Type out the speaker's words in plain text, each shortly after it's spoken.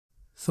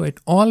So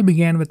it all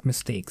began with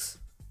mistakes.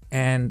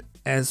 And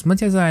as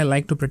much as I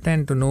like to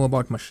pretend to know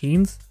about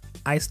machines,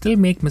 I still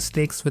make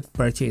mistakes with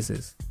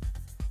purchases.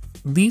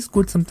 These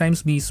could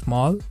sometimes be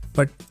small,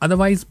 but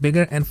otherwise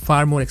bigger and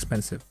far more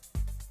expensive.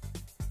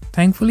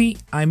 Thankfully,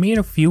 I made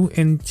a few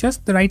in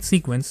just the right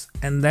sequence,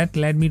 and that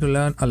led me to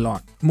learn a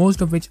lot, most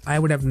of which I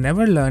would have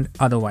never learned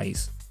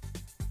otherwise.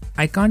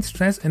 I can't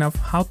stress enough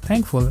how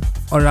thankful,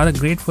 or rather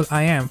grateful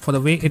I am for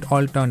the way it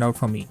all turned out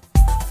for me.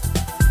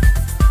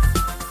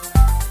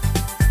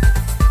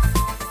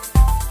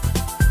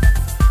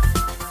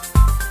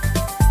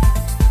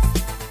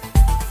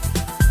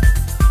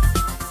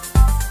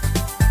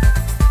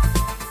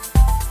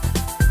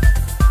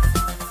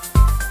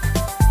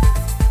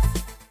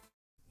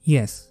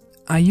 Yes,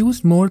 I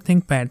used more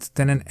ThinkPads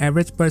than an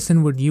average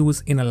person would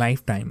use in a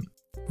lifetime,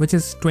 which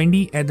is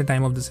 20 at the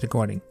time of this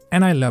recording,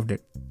 and I loved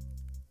it.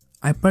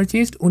 I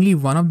purchased only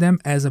one of them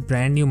as a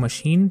brand new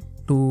machine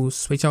to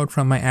switch out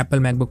from my Apple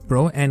MacBook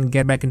Pro and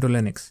get back into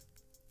Linux.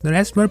 The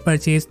rest were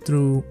purchased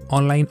through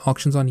online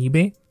auctions on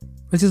eBay,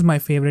 which is my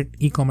favorite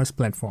e-commerce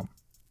platform.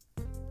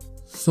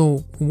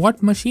 So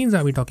what machines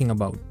are we talking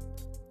about?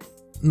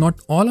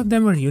 Not all of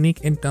them were unique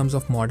in terms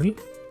of model,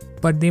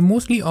 but they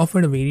mostly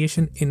offered a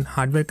variation in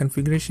hardware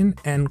configuration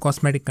and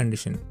cosmetic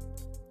condition.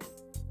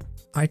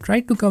 I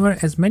tried to cover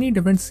as many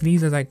different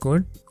series as I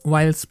could,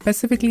 while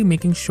specifically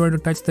making sure to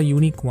touch the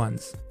unique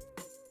ones.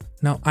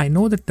 Now I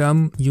know the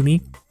term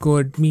unique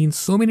could mean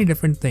so many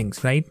different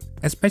things, right?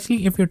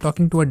 Especially if you're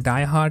talking to a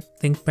die-hard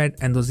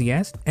ThinkPad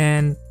enthusiast,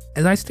 and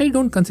as I still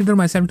don't consider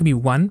myself to be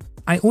one,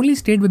 I only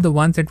stayed with the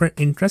ones that were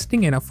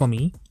interesting enough for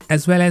me,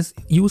 as well as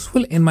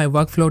useful in my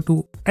workflow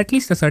to at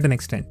least a certain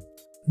extent.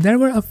 There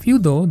were a few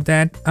though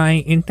that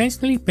I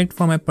intentionally picked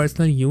for my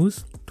personal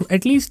use to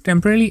at least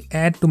temporarily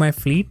add to my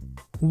fleet,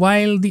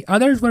 while the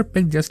others were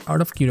picked just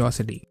out of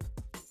curiosity.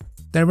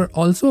 There were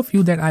also a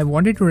few that I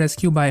wanted to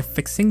rescue by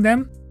fixing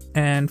them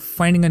and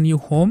finding a new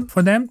home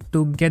for them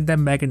to get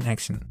them back in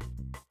action.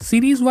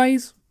 Series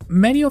wise,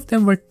 many of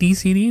them were T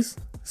series,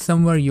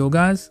 some were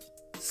Yogas,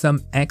 some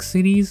X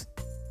series,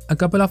 a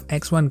couple of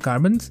X1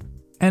 Carbons,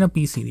 and a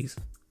P series.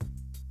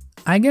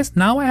 I guess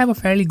now I have a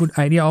fairly good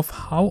idea of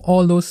how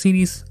all those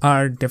series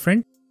are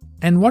different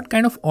and what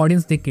kind of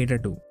audience they cater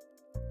to.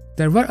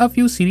 There were a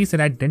few series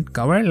that I didn't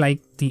cover,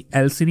 like the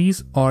L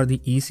series or the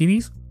E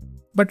series,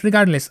 but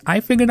regardless, I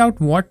figured out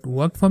what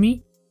worked for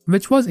me,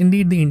 which was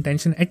indeed the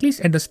intention, at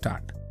least at the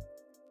start.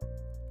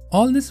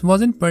 All this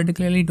wasn't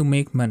particularly to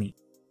make money.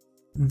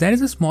 There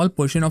is a small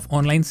portion of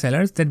online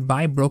sellers that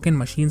buy broken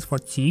machines for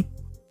cheap,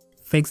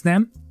 fix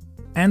them,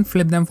 and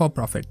flip them for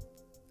profit.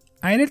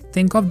 I did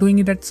think of doing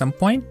it at some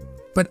point,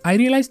 but I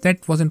realized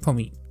that wasn't for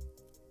me.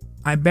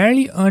 I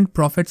barely earned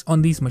profits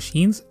on these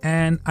machines,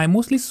 and I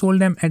mostly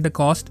sold them at the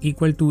cost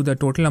equal to the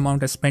total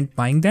amount I spent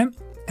buying them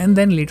and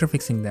then later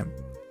fixing them.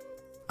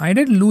 I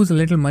did lose a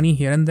little money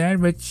here and there,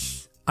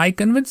 which I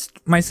convinced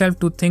myself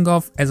to think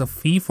of as a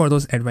fee for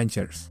those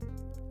adventures.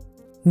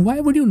 Why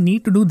would you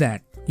need to do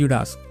that, you'd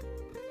ask?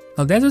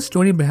 Now there's a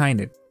story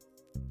behind it.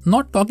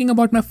 Not talking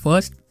about my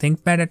first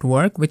ThinkPad at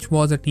work, which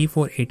was a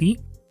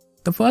T480,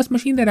 the first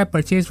machine that I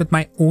purchased with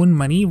my own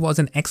money was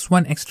an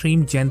X1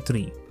 Extreme Gen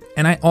 3,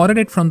 and I ordered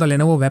it from the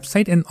Lenovo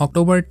website in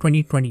October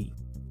 2020.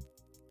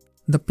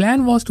 The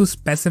plan was to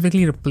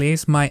specifically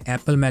replace my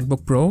Apple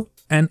MacBook Pro,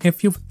 and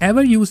if you've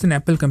ever used an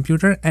Apple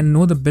computer and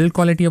know the build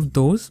quality of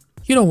those,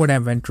 you know what I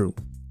went through.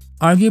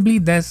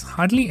 Arguably, there's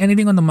hardly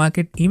anything on the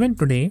market even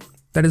today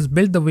that is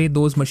built the way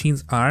those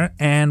machines are,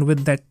 and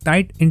with that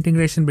tight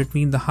integration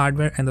between the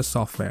hardware and the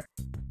software.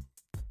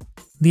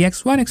 The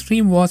X1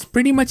 Extreme was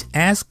pretty much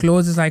as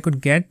close as I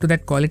could get to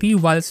that quality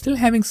while still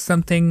having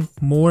something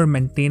more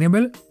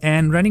maintainable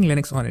and running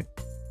Linux on it.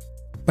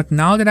 But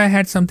now that I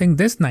had something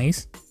this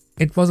nice,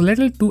 it was a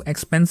little too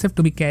expensive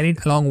to be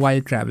carried along while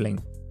traveling.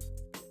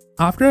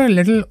 After a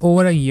little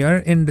over a year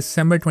in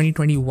December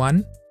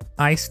 2021,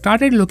 I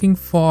started looking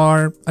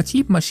for a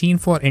cheap machine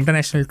for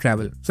international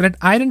travel so that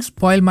I didn't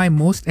spoil my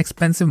most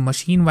expensive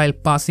machine while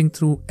passing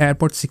through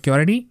airport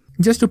security,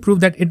 just to prove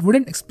that it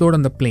wouldn't explode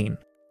on the plane.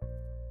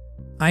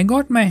 I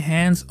got my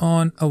hands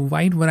on a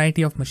wide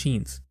variety of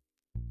machines.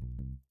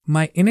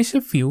 My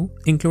initial few,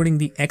 including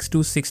the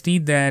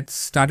X260 that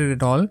started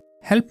it all,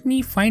 helped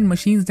me find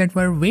machines that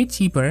were way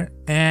cheaper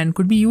and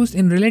could be used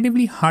in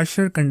relatively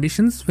harsher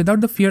conditions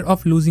without the fear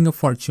of losing a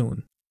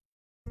fortune.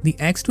 The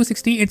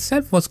X260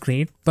 itself was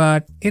great,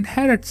 but it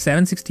had a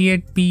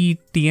 768p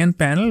TN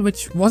panel,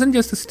 which wasn't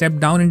just a step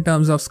down in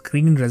terms of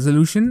screen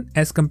resolution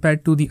as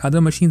compared to the other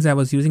machines I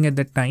was using at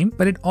that time,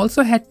 but it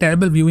also had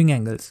terrible viewing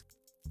angles.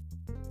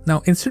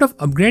 Now, instead of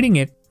upgrading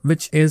it,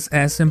 which is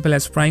as simple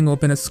as prying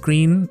open a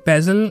screen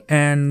bezel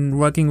and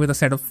working with a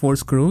set of 4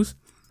 screws,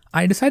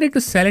 I decided to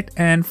sell it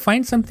and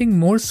find something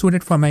more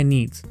suited for my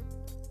needs.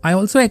 I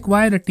also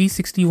acquired a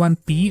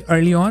T61P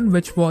early on,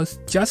 which was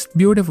just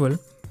beautiful,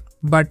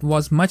 but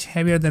was much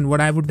heavier than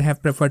what I would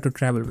have preferred to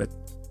travel with.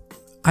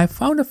 I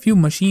found a few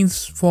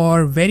machines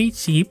for very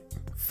cheap,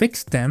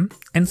 fixed them,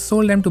 and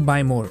sold them to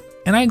buy more,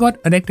 and I got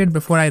addicted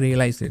before I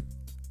realized it.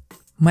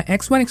 My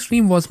X1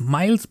 Extreme was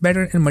miles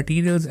better in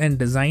materials and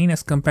design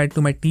as compared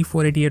to my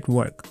T480 at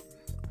work.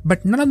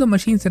 But none of the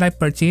machines that I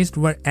purchased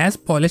were as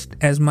polished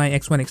as my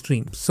X1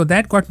 Extreme, so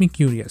that got me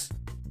curious.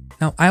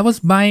 Now, I was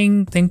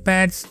buying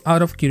ThinkPads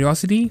out of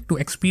curiosity to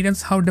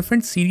experience how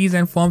different series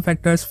and form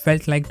factors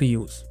felt like to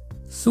use.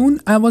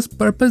 Soon, I was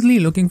purposely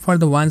looking for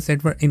the ones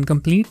that were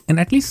incomplete in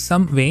at least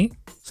some way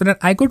so that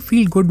I could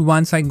feel good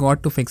once I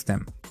got to fix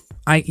them.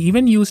 I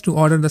even used to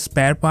order the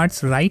spare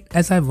parts right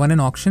as I won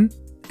an auction,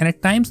 and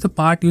at times the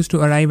part used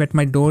to arrive at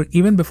my door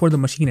even before the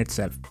machine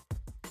itself.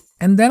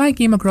 And then I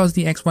came across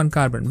the X1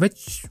 Carbon,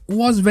 which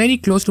was very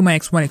close to my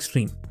X1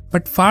 Extreme,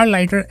 but far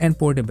lighter and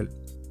portable.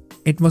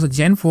 It was a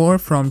Gen 4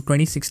 from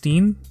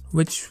 2016,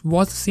 which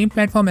was the same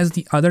platform as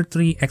the other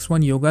 3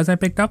 X1 Yogas I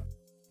picked up,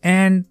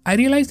 and I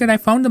realized that I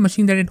found the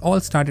machine that it all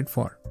started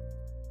for.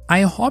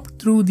 I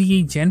hopped through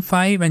the Gen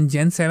 5 and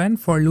Gen 7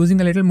 for losing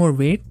a little more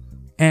weight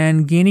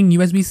and gaining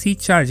USB-C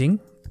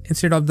charging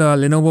instead of the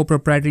Lenovo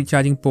proprietary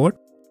charging port,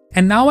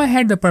 and now I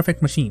had the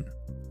perfect machine.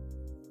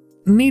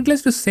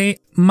 Needless to say,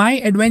 my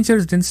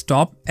adventures didn't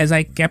stop as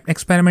I kept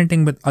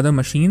experimenting with other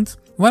machines.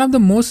 One of the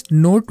most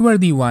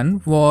noteworthy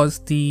one was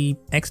the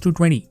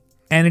X220,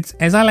 and it's,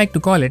 as I like to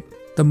call it,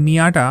 the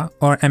Miata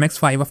or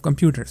MX5 of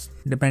computers,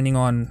 depending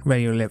on where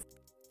you live.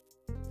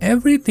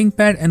 Every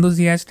ThinkPad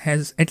enthusiast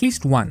has at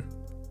least one,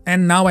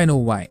 and now I know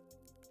why.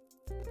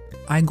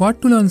 I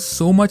got to learn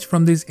so much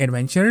from these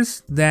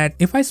adventures that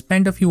if I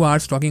spent a few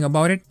hours talking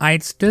about it,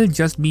 I'd still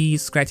just be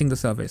scratching the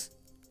surface.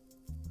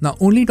 Now,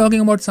 only talking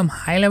about some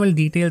high-level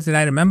details that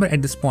I remember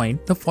at this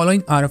point, the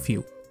following are a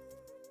few.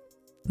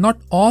 Not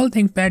all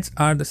ThinkPads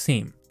are the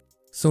same,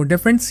 so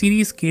different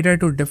series cater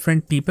to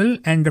different people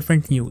and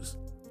different use.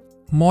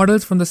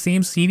 Models from the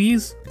same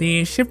series,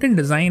 they shift in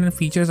design and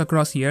features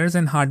across years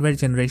and hardware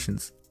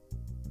generations.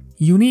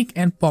 Unique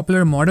and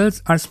popular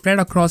models are spread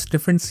across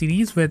different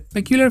series with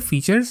peculiar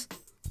features,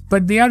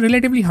 but they are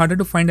relatively harder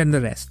to find than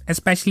the rest,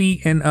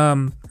 especially in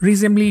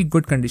reasonably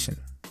good condition.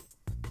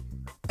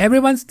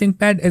 Everyone's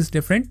ThinkPad is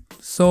different,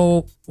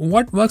 so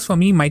what works for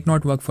me might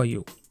not work for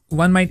you.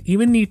 One might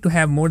even need to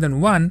have more than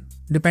one,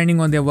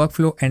 depending on their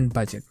workflow and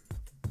budget.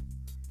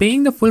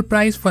 Paying the full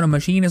price for a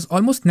machine is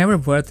almost never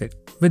worth it,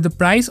 with the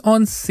price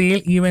on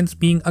sale events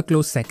being a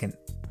close second.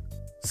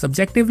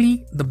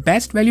 Subjectively, the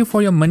best value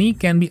for your money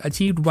can be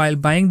achieved while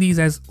buying these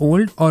as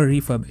old or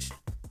refurbished.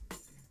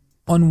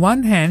 On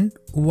one hand,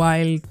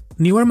 while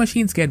newer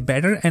machines get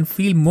better and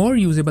feel more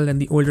usable than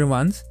the older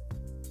ones,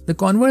 the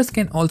converse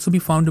can also be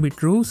found to be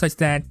true, such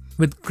that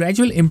with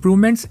gradual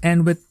improvements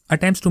and with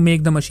attempts to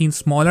make the machine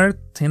smaller,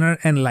 thinner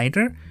and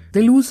lighter,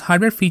 they lose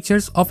hardware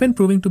features, often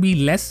proving to be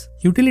less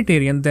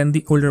utilitarian than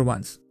the older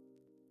ones.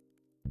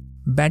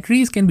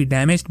 Batteries can be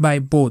damaged by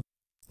both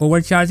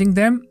overcharging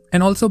them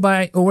and also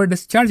by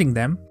over-discharging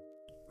them,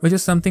 which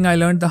is something I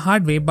learned the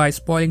hard way by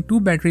spoiling 2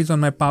 batteries on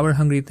my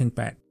power-hungry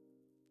ThinkPad.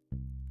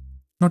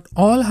 Not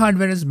all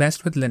hardware is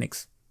best with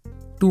Linux,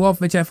 2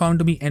 of which I found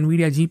to be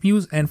NVIDIA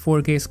GPUs and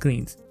 4K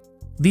screens.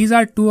 These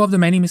are 2 of the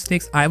many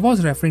mistakes I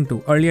was referring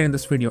to earlier in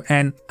this video,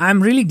 and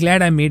I'm really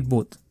glad I made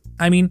both.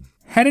 I mean,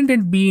 hadn't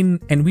it been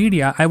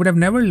NVIDIA, I would have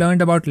never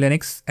learned about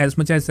Linux as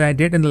much as I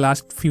did in the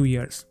last few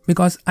years,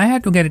 because I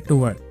had to get it to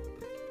work.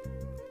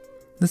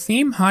 The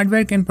same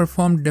hardware can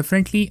perform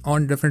differently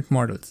on different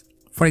models.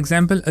 For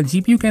example, a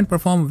GPU can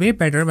perform way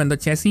better when the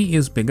chassis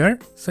is bigger,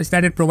 such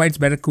that it provides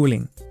better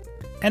cooling.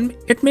 And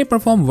it may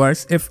perform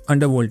worse if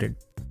undervolted.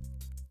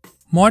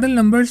 Model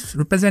numbers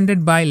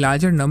represented by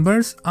larger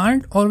numbers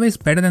aren't always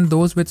better than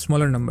those with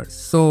smaller numbers.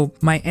 So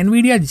my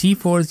NVIDIA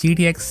GeForce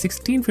GTX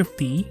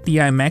 1650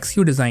 Ti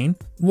Max-Q design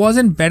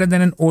wasn't better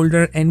than an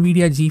older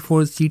NVIDIA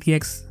GeForce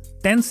GTX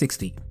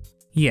 1060.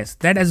 Yes,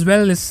 that as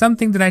well is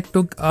something that I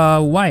took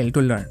a while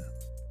to learn.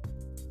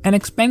 An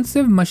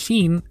expensive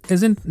machine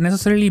isn't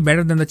necessarily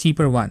better than the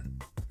cheaper one.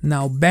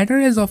 Now, better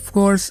is of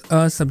course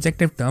a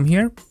subjective term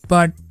here,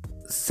 but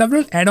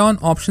several add-on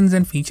options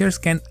and features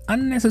can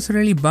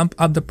unnecessarily bump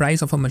up the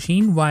price of a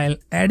machine while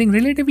adding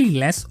relatively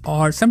less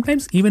or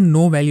sometimes even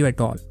no value at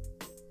all.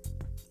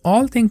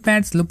 All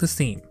ThinkPads look the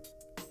same.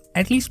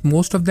 At least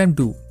most of them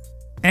do.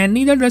 And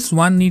neither does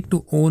one need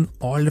to own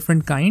all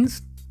different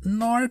kinds,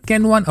 nor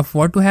can one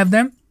afford to have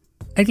them,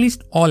 at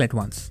least all at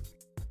once.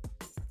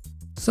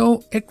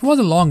 So it was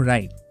a long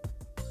ride.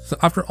 So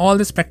after all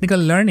this practical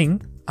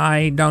learning,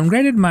 I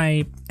downgraded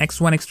my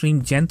X1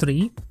 Extreme Gen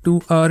 3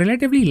 to a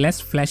relatively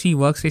less flashy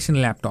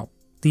workstation laptop,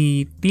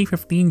 the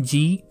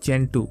T15G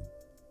Gen 2.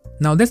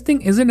 Now this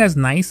thing isn't as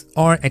nice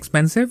or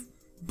expensive,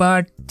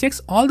 but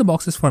checks all the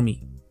boxes for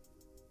me.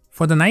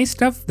 For the nice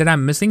stuff that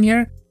I'm missing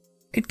here,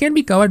 it can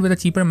be covered with a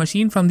cheaper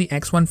machine from the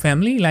X1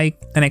 family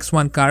like an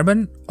X1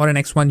 Carbon or an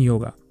X1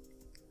 Yoga.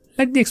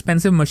 Let the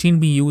expensive machine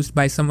be used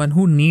by someone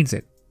who needs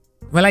it.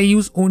 Well, I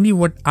use only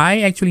what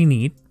I actually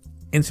need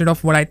instead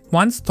of what I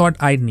once thought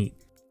I'd need.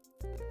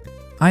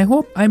 I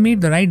hope I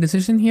made the right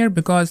decision here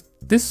because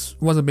this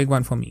was a big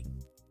one for me.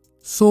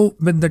 So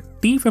with the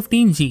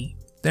T15G,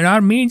 there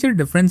are major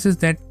differences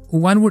that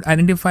one would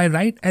identify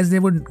right as they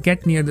would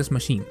get near this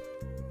machine.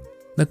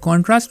 The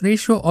contrast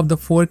ratio of the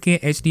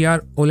 4K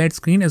HDR OLED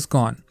screen is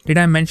gone. Did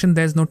I mention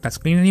there's no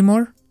touchscreen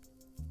anymore?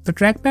 The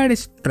trackpad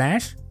is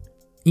trash?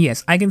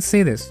 Yes, I can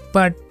say this,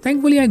 but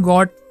thankfully I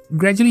got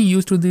gradually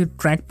used to the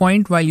track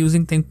point while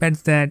using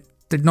ThinkPads that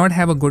did not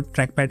have a good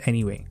trackpad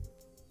anyway.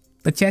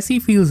 The chassis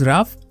feels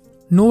rough,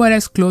 nowhere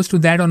as close to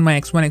that on my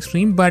X1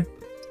 Extreme, but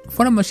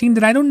for a machine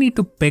that I don't need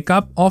to pick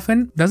up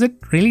often, does it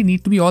really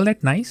need to be all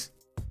that nice?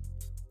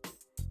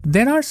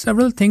 There are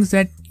several things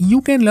that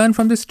you can learn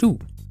from this too.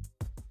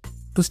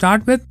 To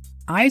start with,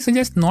 I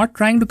suggest not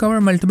trying to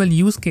cover multiple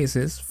use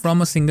cases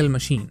from a single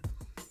machine.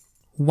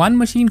 One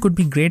machine could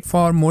be great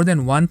for more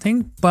than one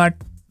thing, but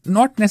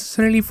not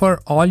necessarily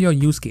for all your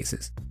use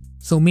cases.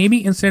 So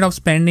maybe instead of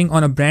spending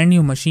on a brand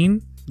new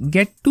machine,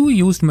 get 2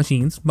 used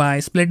machines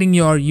by splitting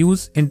your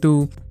use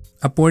into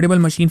a portable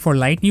machine for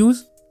light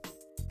use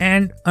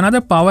and another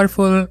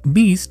powerful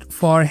beast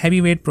for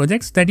heavyweight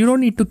projects that you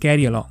don't need to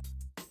carry along.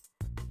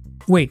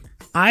 Wait,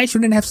 I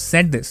shouldn't have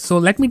said this, so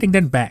let me take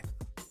that back.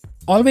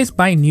 Always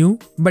buy new,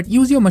 but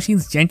use your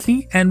machines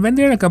gently, and when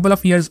they're a couple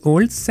of years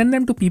old, send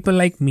them to people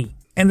like me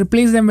and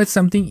replace them with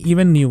something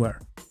even newer.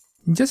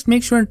 Just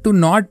make sure to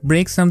not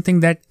break something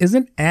that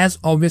isn't as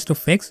obvious to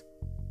fix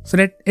so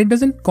that it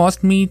doesn't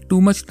cost me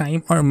too much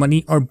time or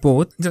money or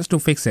both just to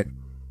fix it.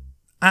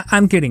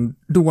 I'm kidding,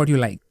 do what you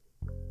like.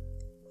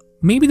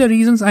 Maybe the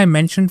reasons I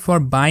mentioned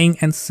for buying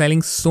and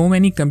selling so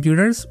many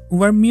computers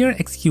were mere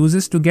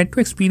excuses to get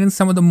to experience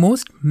some of the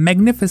most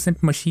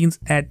magnificent machines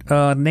at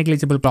a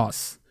negligible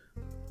cost.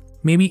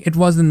 Maybe it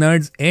was the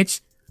nerd's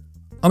itch,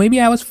 or maybe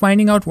I was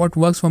finding out what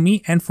works for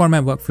me and for my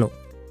workflow.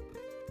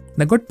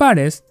 The good part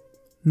is,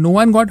 no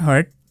one got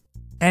hurt,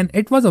 and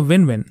it was a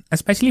win-win,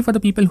 especially for the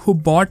people who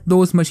bought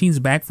those machines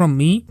back from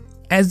me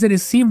as they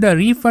received a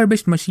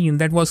refurbished machine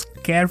that was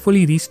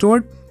carefully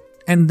restored,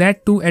 and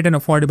that too at an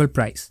affordable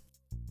price.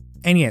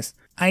 And yes,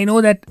 I know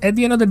that at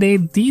the end of the day,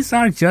 these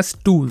are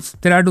just tools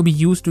that are to be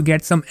used to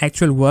get some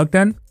actual work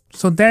done,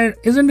 so there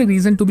isn't a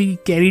reason to be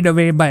carried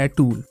away by a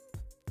tool.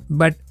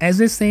 But as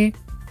they say,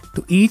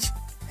 to each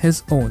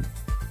his own.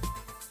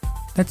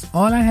 That's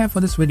all I have for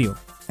this video,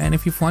 and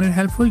if you found it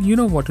helpful, you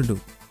know what to do.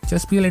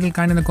 Just be a little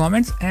kind in the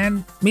comments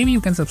and maybe you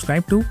can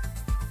subscribe too.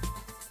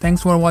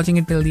 Thanks for watching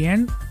it till the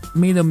end.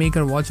 May the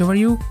maker watch over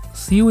you.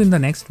 See you in the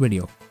next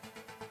video.